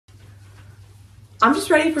I'm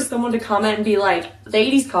just ready for someone to comment and be like,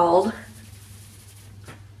 ladies called.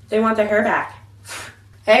 They want their hair back.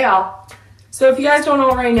 Hey y'all. So if you guys don't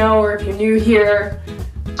already know, or if you're new here,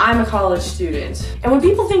 I'm a college student. And when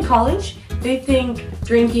people think college, they think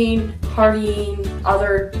drinking, partying,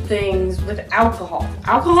 other things with alcohol.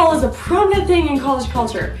 Alcohol is a prominent thing in college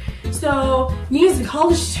culture. So me as a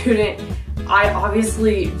college student, I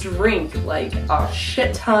obviously drink like a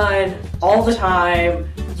shit ton all the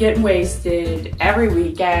time, get wasted every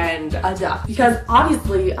weekend, because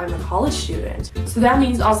obviously I'm a college student. So that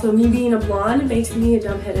means also me being a blonde makes me a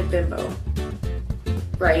dumb-headed bimbo,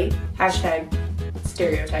 right? Hashtag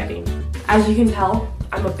stereotyping. As you can tell,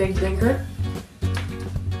 I'm a big drinker.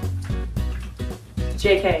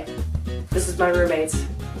 JK, this is my roommate's.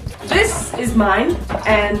 This is mine,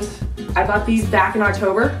 and I bought these back in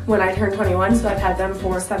October when I turned 21, so I've had them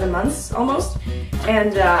for 7 months almost.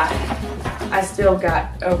 And I still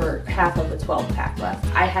got over half of the 12 pack left.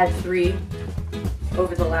 I had 3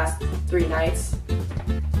 over the last 3 nights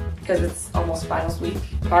because it's almost finals week.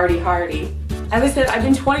 Party hardy. As I said, I've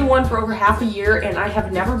been 21 for over half a year and I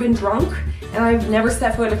have never been drunk, and I've never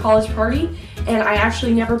set foot at a college party, and I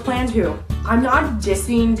actually never plan to. I'm not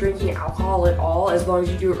dissing drinking alcohol at all as long as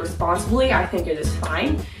you do it responsibly. I think it is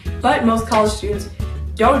fine, but most college students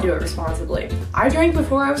don't do it responsibly. I drank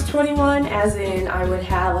before I was 21, as in I would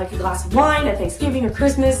have like a glass of wine at Thanksgiving or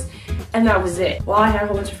Christmas, and that was it. Well, I had a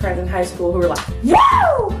whole bunch of friends in high school who were like,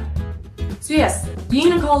 woo! So yes,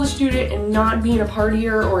 being a college student and not being a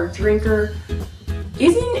partier or a drinker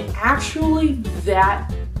isn't actually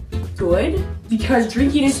that good, because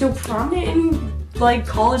drinking is so prominent in like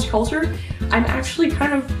college culture. I'm actually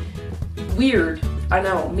kind of weird. I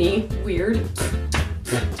know, me, weird.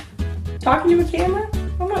 Talking to a camera?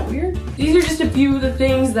 I'm not weird. These are just a few of the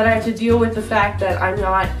things that I have to deal with, the fact that I'm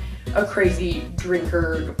not a crazy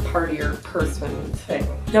drinker, partier person thing.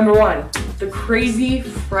 Number 1, the crazy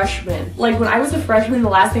freshman. Like when I was a freshman, the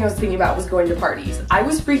last thing I was thinking about was going to parties. I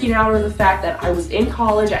was freaking out over the fact that I was in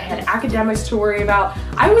college, I had academics to worry about.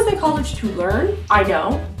 I was at college to learn, I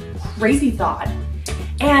know, crazy thought.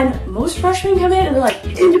 And most freshmen come in and they're like,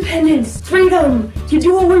 independence, freedom, you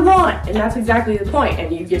do what we want. And that's exactly the point.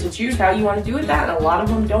 And you get to choose how you want to do with that. And a lot of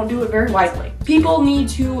them don't do it very wisely. People need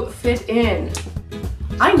to fit in.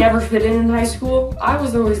 I never fit in high school. I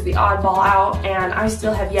was always the oddball out, and I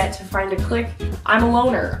still have yet to find a clique. I'm a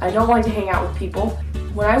loner. I don't like to hang out with people.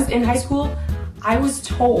 When I was in high school, I was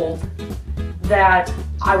told that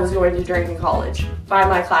I was going to drink in college by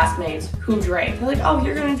my classmates who drank. They're like, oh,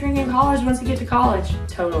 you're gonna drink in college once you get to college.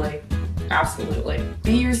 Totally, absolutely.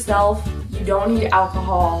 Be yourself. You don't need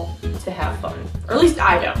alcohol to have fun. Or at least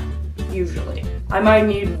I don't, usually. I might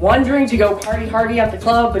need 1 drink to go party hardy at the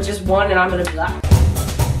club, but just 1 and I'm gonna be like,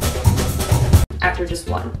 after just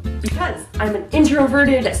 1. Because I'm an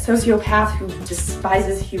introverted sociopath who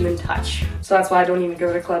despises human touch. So that's why I don't even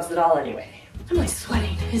go to clubs at all anyway. I'm like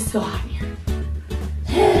sweating, it's so hot in here.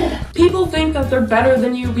 People think that they're better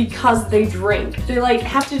than you because they drink. They like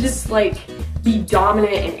have to just like be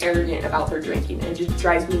dominant and arrogant about their drinking, and it just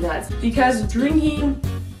drives me nuts. Because drinking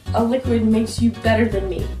a liquid makes you better than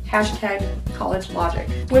me. Hashtag college logic.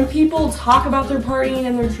 When people talk about their partying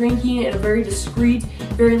and their drinking in a very discreet,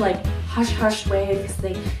 very like hush-hush way, because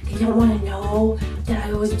they don't want to know that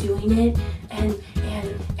I was doing it, and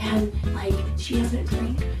like she doesn't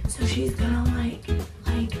drink, so she's gonna like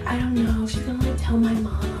I don't know, she's gonna like tell my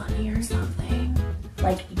mom on me or something.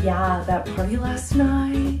 Like, yeah, that party last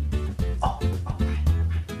night. Oh, right.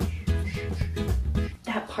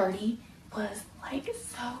 That party was like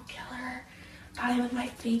so killer. Got in with my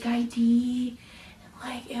fake ID, and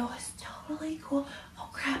like it was totally cool. Oh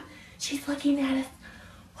crap, she's looking at us.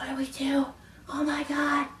 What do we do? Oh my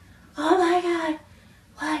god. Oh my god.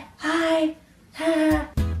 What? Hi.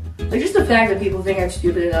 Like, just the fact that people think I'm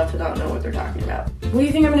stupid enough to not know what they're talking about. What do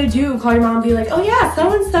you think I'm gonna do? Call your mom and be like, oh yeah,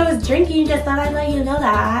 so-and-so is drinking, just thought I'd let you know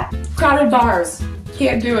that. Crowded bars.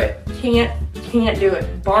 Can't do it. Can't do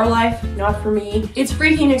it. Bar life, not for me. It's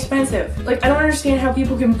freaking expensive. Like, I don't understand how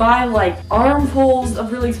people can buy like armfuls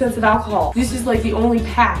of really expensive alcohol. This is like the only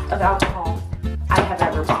pack of alcohol I have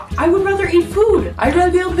ever bought. I would rather eat food. I'd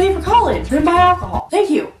rather be able to pay for college than buy alcohol. Thank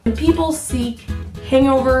you. And people seek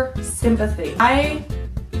hangover sympathy. I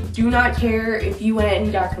do not care if you went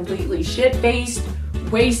and got completely shit-faced,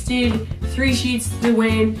 wasted, 3 sheets to the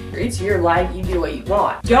wind. It's your life, you do what you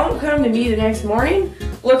want. Don't come to me the next morning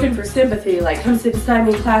looking for sympathy, like come sit beside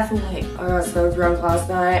me in class and like, I got so drunk last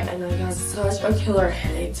night and I got such a killer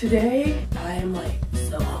headache today. I am like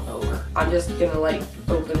so hungover. I'm just gonna like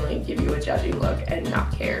openly give you a judging look and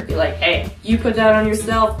not care. Be like, hey, you put that on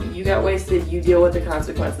yourself, you got wasted, you deal with the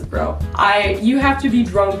consequences, bro. You have to be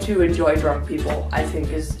drunk to enjoy drunk people, I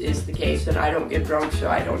think is the case, and I don't get drunk, so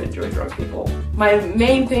I don't enjoy drunk people. My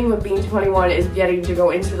main thing with being 21 is getting to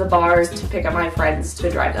go into the bars to pick up my friends to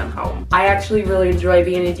drive them home. I actually really enjoy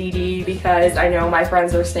being a DD because I know my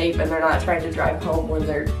friends are safe and they're not trying to drive home when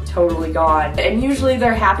they're totally gone. And usually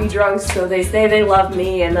they're happy drunks, so they say they love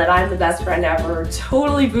me and that I'm the best friend ever.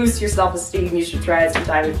 Totally boosts your self-esteem. You should try it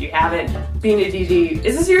sometime if you haven't. Being a DD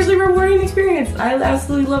is a seriously rewarding experience. I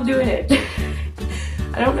absolutely love doing it.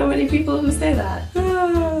 I don't know many people who say that.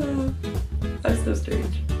 That's so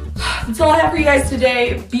strange. That's all I have for you guys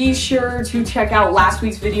today. Be sure to check out last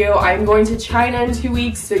week's video. I'm going to China in 2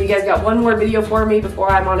 weeks, so you guys got one more video for me before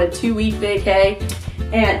I'm on a 2-week vacay.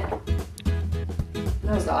 And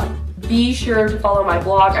that was odd. Be sure to follow my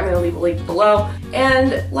blog. I'm going to leave a link below.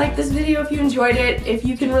 And like this video if you enjoyed it. If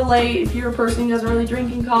you can relate, if you're a person who doesn't really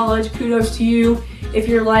drink in college, kudos to you. If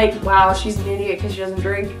you're like, wow, she's an idiot because she doesn't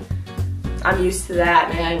drink, I'm used to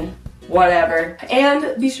that, man. Whatever.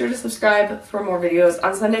 And be sure to subscribe for more videos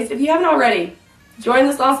on Sundays if you haven't already. Join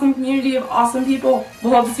this awesome community of awesome people.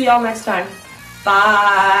 We'll hope to see y'all next time.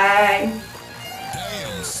 Bye.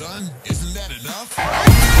 Damn, son, isn't that enough?